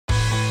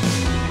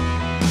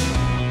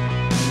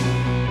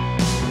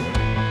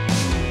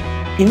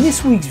In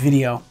this week's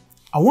video,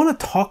 I want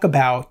to talk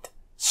about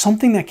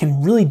something that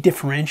can really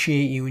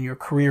differentiate you in your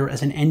career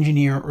as an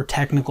engineer or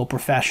technical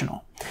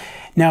professional.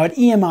 Now at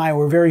EMI,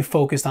 we're very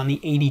focused on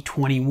the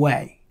 80-20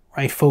 way,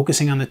 right?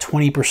 Focusing on the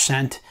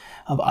 20%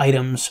 of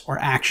items or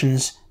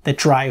actions that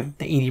drive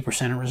the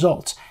 80% of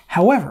results.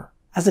 However,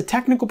 as a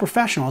technical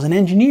professional, as an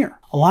engineer,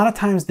 a lot of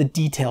times the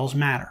details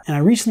matter. And I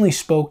recently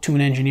spoke to an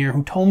engineer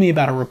who told me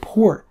about a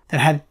report that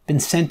had been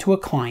sent to a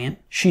client.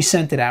 She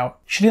sent it out.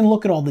 She didn't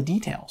look at all the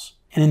details.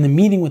 And in the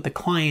meeting with the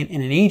client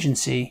in an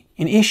agency,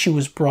 an issue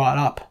was brought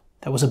up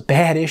that was a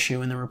bad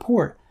issue in the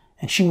report,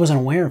 and she wasn't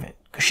aware of it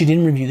because she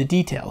didn't review the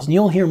details. And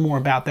you'll hear more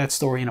about that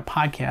story in a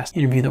podcast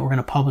interview that we're going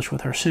to publish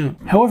with her soon.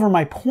 However,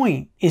 my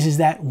point is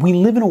that we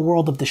live in a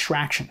world of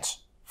distractions.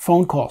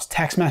 Phone calls,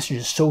 text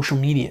messages, social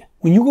media.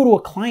 When you go to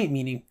a client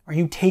meeting, are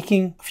you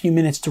taking a few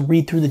minutes to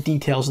read through the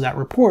details of that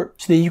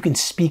report so that you can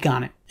speak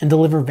on it and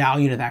deliver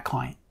value to that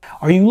client?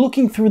 Are you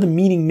looking through the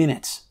meeting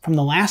minutes from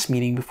the last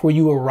meeting before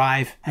you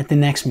arrive at the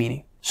next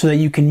meeting so that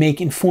you can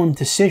make informed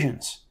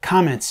decisions,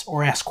 comments,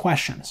 or ask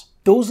questions?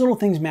 Those little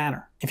things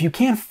matter. If you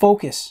can't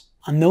focus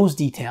on those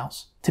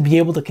details to be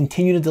able to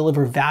continue to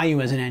deliver value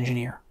as an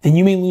engineer, then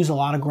you may lose a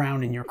lot of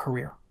ground in your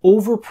career.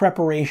 Over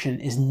preparation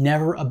is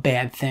never a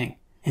bad thing.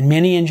 And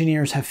many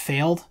engineers have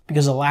failed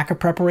because of lack of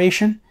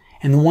preparation,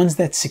 and the ones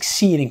that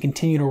succeed and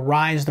continue to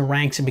rise the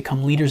ranks and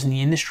become leaders in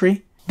the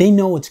industry, they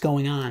know what's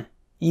going on,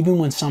 even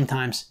when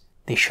sometimes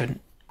they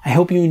shouldn't. I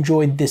hope you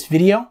enjoyed this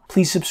video.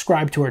 Please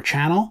subscribe to our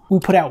channel. We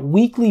put out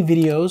weekly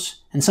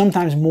videos, and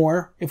sometimes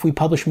more if we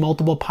publish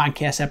multiple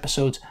podcast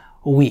episodes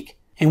a week.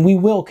 And we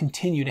will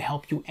continue to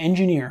help you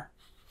engineer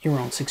your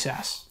own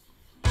success.